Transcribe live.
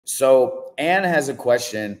So Anne has a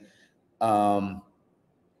question. Um,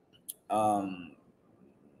 um,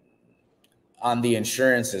 on the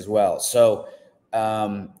insurance as well. So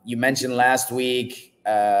you mentioned last week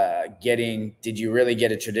did you really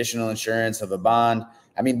get a traditional insurance of a bond?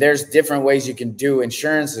 I mean, there's different ways you can do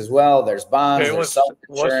insurance as well. There's bonds, Okay, there's let's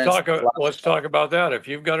self-insurance. talk let's talk about that. If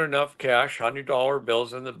you've got enough cash, $100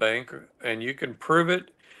 bills in the bank, and you can prove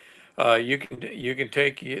it, you can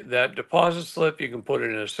take that deposit slip. You can put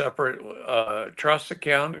it in a separate trust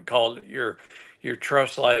account called your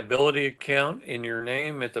trust liability account in your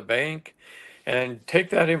name at the bank, and take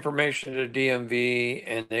that information to DMV,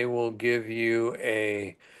 and they will give you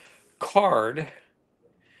a card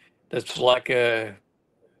that's like a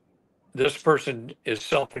this person is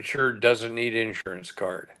self-insured, doesn't need insurance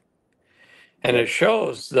card. And it Yep.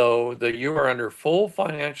 shows, though, that you are under full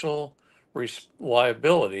financial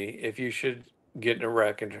liability if you should get in a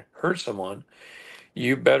wreck and hurt someone.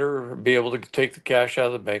 You better be able to take the cash out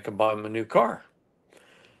of the bank and buy them a new car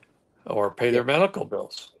or pay their Yep. medical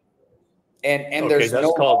bills. And Okay, there's no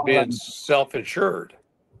that's called long being run. self-insured.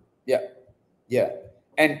 Yeah. Yeah.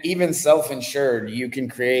 And even self-insured, you can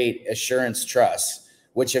create assurance trusts,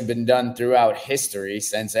 which have been done throughout history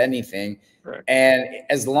since anything. Correct. And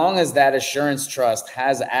as long as that assurance trust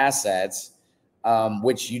has assets,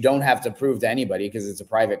 which you don't have to prove to anybody because it's a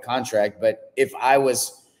private contract. But if I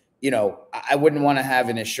was, I wouldn't want to have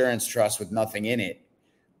an assurance trust with nothing in it,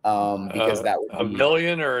 because that would A be.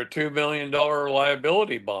 million or a $2 million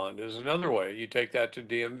liability bond is another way. You take that to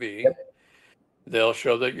DMV. Yep. They'll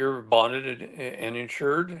show that you're bonded and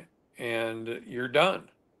insured, and you're done.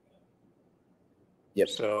 Yep.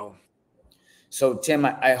 So, So Tim,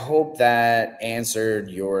 I hope that answered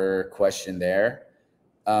your question there.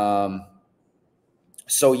 Um,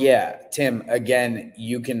 so yeah, Tim, again,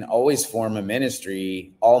 you can always form a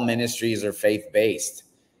ministry. All ministries are faith-based.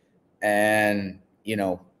 And,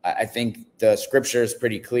 I think the scripture is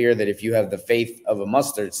pretty clear that if you have the faith of a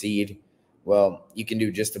mustard seed, well, you can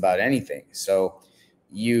do just about anything. So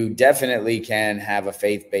you definitely can have a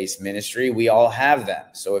faith-based ministry. We all have them.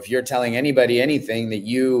 So if you're telling anybody anything that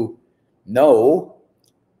you know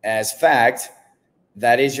as fact,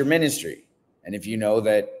 that is your ministry. And if you know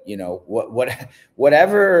that,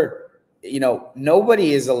 whatever,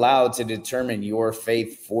 nobody is allowed to determine your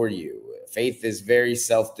faith for you. Faith is very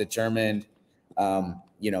self-determined.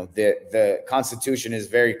 The Constitution is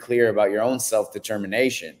very clear about your own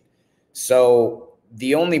self-determination. So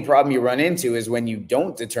the only problem you run into is when you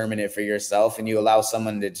don't determine it for yourself and you allow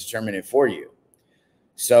someone to determine it for you.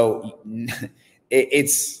 So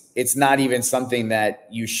it's not even something that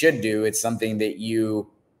you should do. It's something that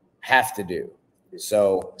you have to do.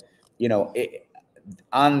 So,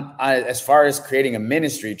 as far as creating a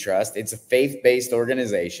ministry trust, it's a faith-based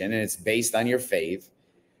organization and it's based on your faith.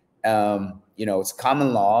 It's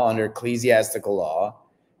common law under ecclesiastical law.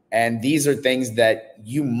 And these are things that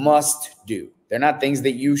you must do. They're not things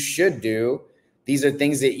that you should do. These are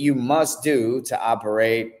things that you must do to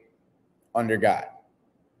operate under God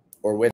or with